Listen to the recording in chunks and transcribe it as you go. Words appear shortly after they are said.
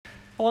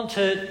I want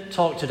to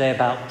talk today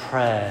about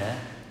prayer,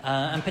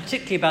 and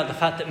particularly about the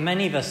fact that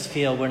many of us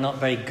feel we're not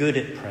very good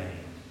at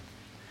praying.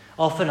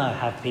 Often I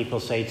have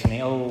people say to me,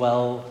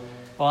 well,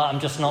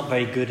 I'm just not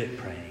very good at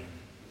praying.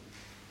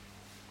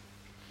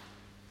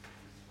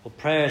 Well,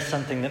 prayer is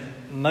something that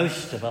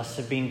most of us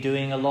have been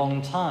doing a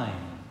long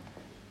time.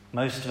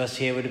 Most of us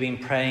here would have been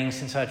praying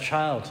since our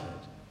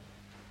childhood,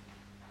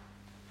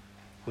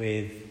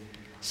 with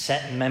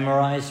set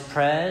memorized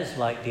prayers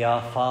like the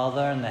Our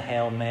Father and the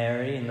Hail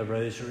Mary and the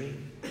Rosary.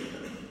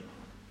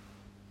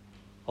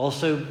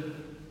 Also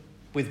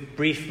with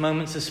brief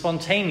moments of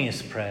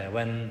spontaneous prayer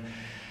when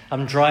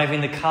I'm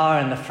driving the car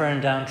in the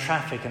Ferndown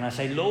traffic and I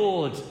say,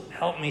 Lord,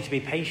 help me to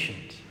be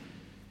patient.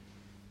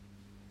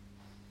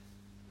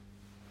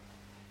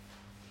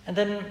 And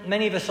then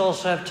many of us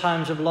also have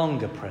times of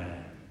longer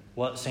prayer,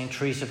 what St.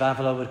 Teresa of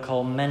Avila would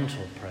call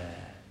mental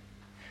prayer.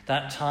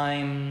 That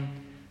time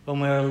when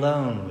we're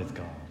alone with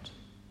God,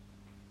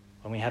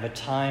 when we have a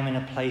time and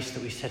a place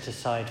that we set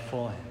aside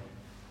for him.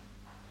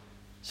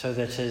 So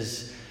that,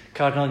 as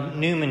Cardinal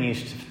Newman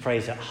used to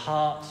phrase it,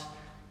 heart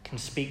can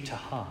speak to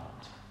heart,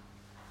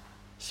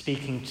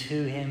 speaking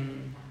to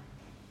him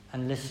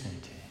and listening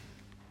to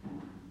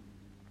him.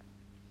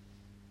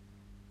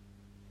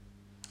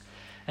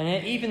 And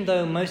yet, even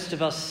though most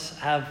of us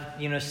have,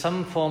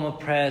 some form of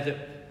prayer that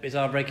is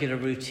our regular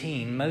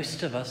routine,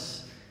 most of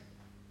us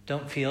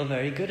don't feel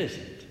very good at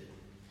it.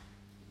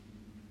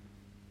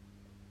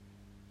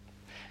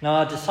 Now,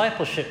 our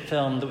discipleship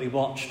film that we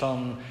watched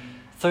on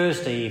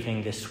Thursday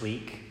evening this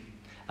week,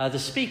 the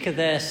speaker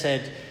there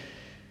said,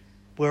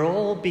 we're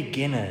all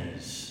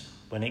beginners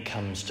when it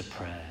comes to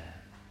prayer.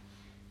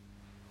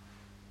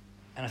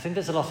 And I think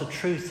there's a lot of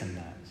truth in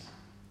that.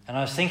 And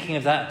I was thinking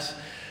of that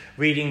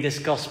reading this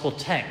gospel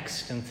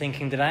text and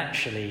thinking that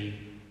actually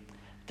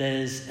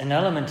there's an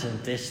element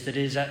in this that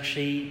is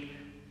actually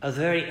a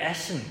very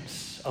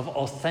essence of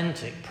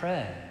authentic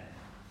prayer.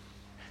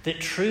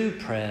 That true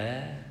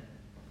prayer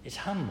is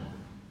humble.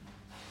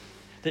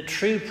 That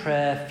true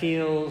prayer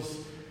feels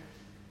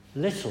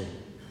little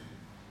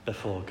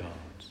before God,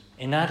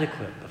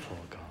 inadequate before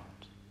God,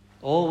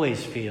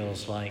 always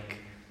feels like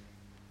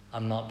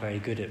I'm not very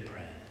good at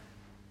prayer.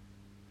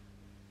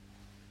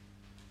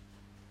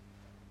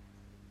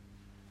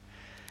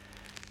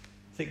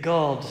 That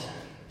God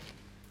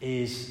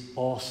is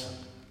awesome.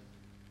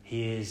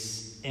 He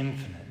is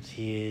infinite.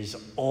 He is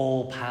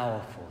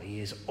all-powerful. He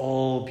is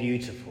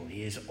all-beautiful.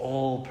 He is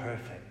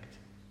all-perfect.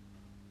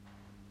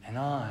 And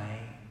I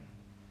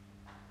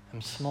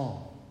am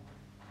small.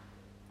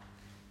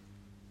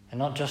 And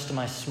not just am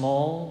I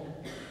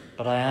small,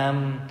 but I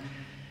am,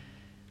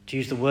 to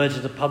use the words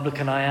of the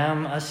publican, I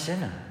am a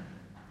sinner.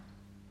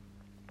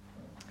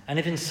 And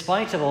if in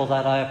spite of all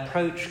that I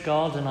approach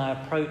God and I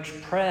approach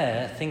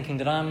prayer thinking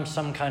that I'm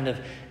some kind of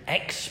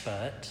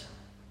expert,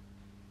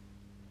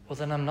 well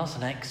then I'm not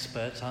an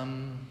expert,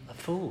 I'm a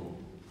fool.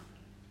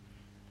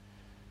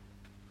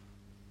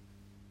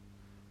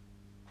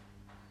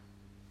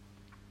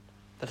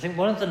 But I think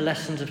one of the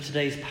lessons of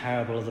today's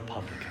parable of the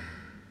publican,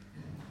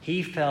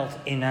 he felt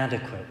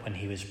inadequate when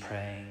he was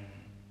praying.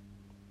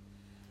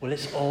 Well,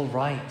 it's all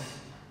right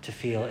to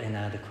feel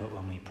inadequate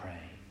when we pray.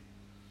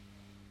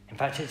 In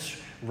fact, it's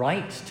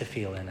right to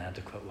feel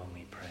inadequate when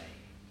we pray.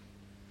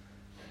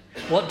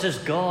 What does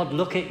God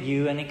look at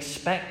you and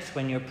expect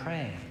when you're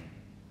praying?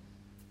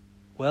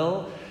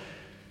 Well,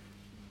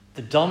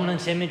 the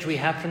dominant image we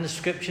have from the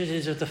scriptures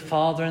is of the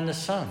Father and the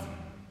Son.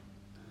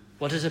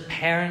 What does a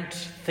parent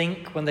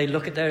think when they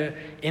look at their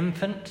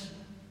infant?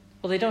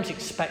 Well, they don't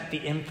expect the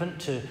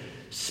infant to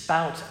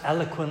spout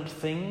eloquent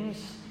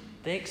things.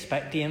 They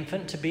expect the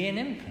infant to be an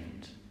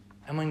infant.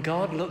 And when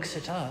God looks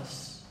at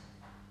us,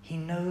 he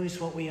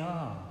knows what we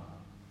are.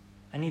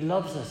 And he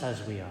loves us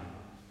as we are.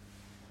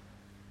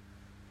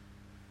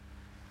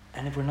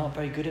 And if we're not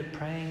very good at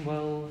praying,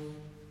 well,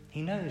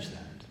 he knows that.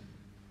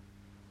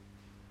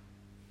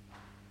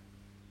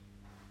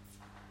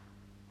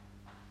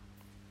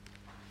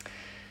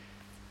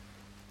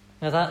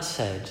 Now that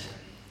said,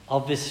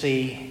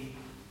 obviously,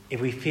 if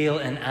we feel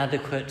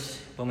inadequate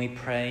when we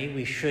pray,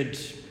 we should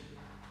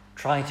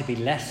try to be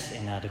less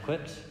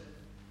inadequate.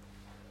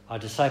 Our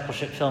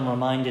discipleship film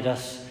reminded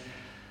us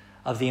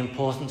of the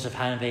importance of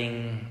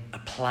having a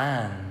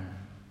plan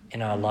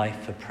in our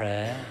life for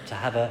prayer, to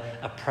have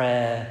a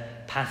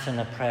prayer pattern,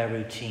 a prayer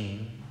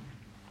routine,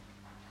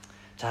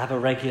 to have a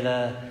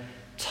regular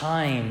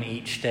time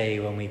each day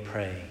when we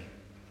pray.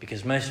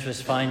 Because most of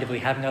us find if we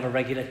haven't got a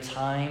regular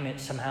time, it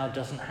somehow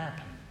doesn't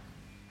happen.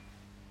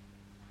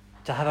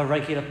 To have a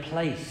regular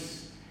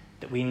place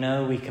that we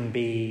know we can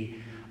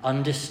be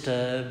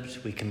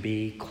undisturbed, we can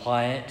be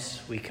quiet,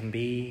 we can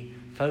be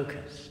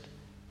focused.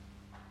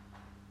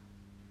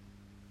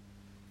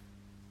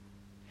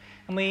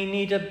 And we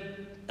need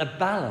a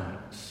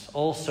balance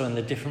also in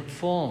the different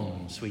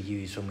forms we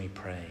use when we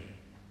pray.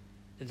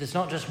 There's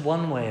not just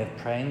one way of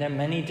praying, there are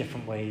many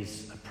different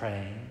ways of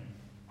praying.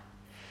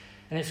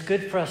 And it's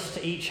good for us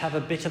to each have a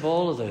bit of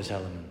all of those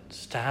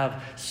elements, to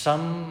have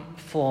some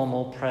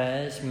formal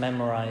prayers,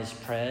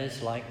 memorized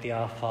prayers, like the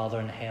Our Father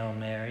and Hail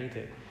Mary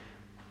that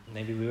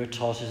maybe we were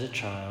taught as a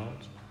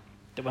child.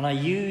 That when I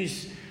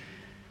use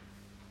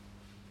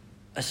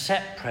a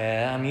set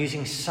prayer, I'm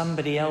using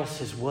somebody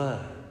else's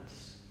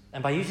words.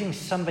 And by using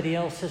somebody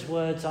else's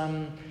words,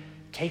 I'm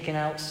taken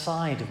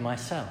outside of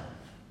myself.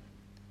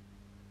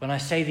 When I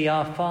say the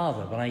Our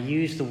Father, when I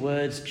use the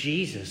words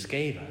Jesus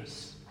gave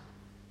us,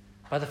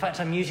 by the fact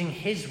I'm using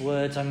his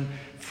words, I'm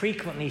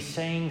frequently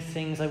saying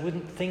things I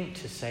wouldn't think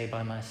to say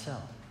by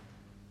myself.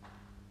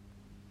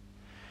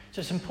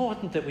 So it's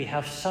important that we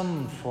have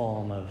some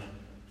form of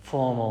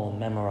formal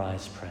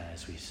memorized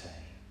prayers, we say.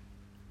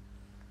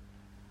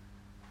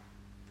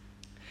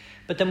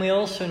 But then we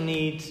also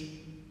need,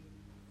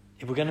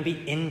 if we're going to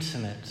be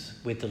intimate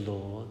with the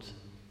Lord,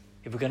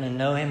 if we're going to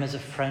know him as a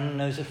friend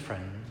knows a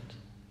friend,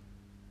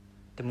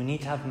 then we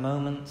need to have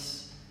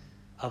moments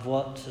of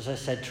what, as I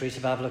said, Teresa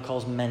of Avila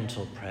calls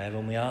mental prayer,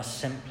 when we are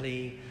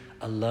simply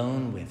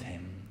alone with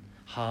him,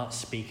 heart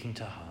speaking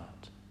to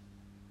heart.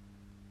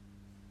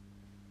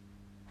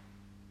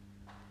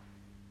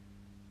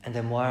 And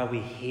then why are we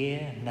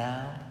here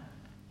now?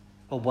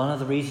 Well, one of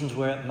the reasons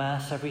we're at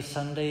Mass every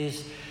Sunday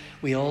is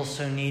we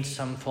also need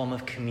some form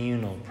of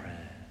communal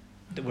prayer,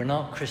 that we're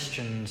not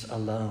Christians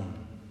alone,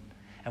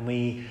 and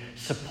we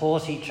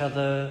support each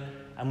other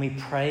and we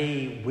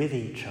pray with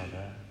each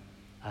other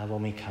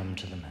when we come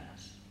to the Mass.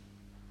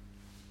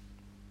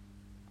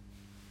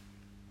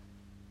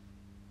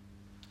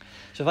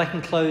 So if I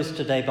can close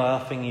today by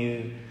offering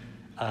you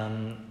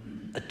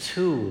a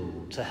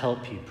tool to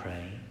help you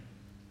pray.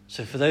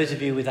 So for those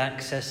of you with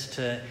access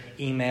to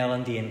email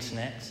and the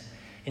internet,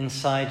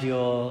 inside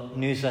your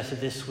newsletter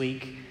this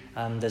week,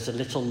 there's a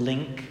little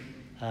link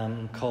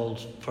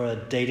called for a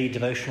daily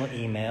devotional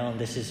email, and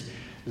this is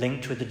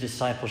linked with the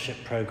discipleship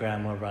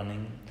program we're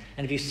running.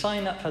 And if you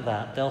sign up for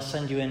that, they'll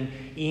send you an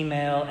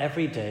email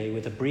every day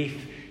with a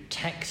brief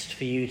text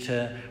for you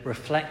to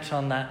reflect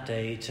on that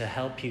day, to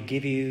help you,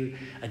 give you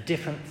a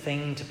different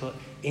thing to put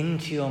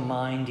into your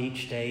mind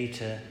each day,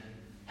 to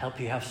help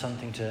you have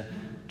something to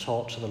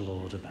talk to the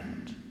Lord about.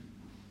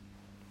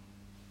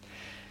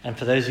 And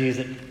for those of you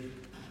that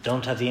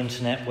don't have the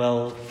internet,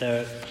 well,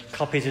 there are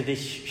copies of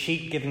this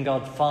sheet, Giving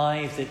God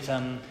 5,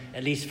 that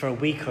at least for a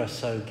week or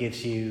so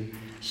gives you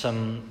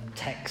some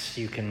text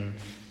you can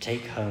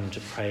take home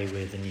to pray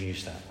with and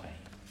use that way.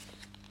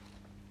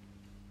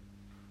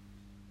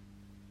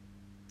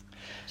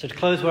 So to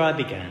close where I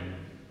began,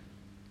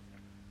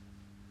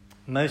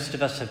 most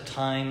of us have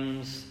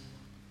times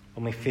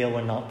when we feel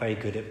we're not very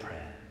good at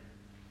prayer.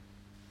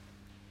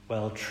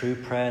 Well, true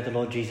prayer, the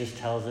Lord Jesus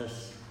tells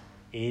us,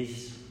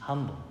 is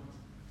humble.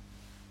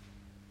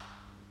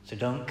 So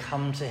don't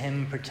come to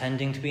him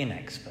pretending to be an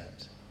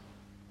expert.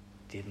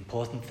 The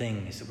important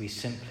thing is that we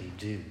simply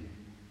do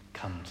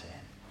come to him.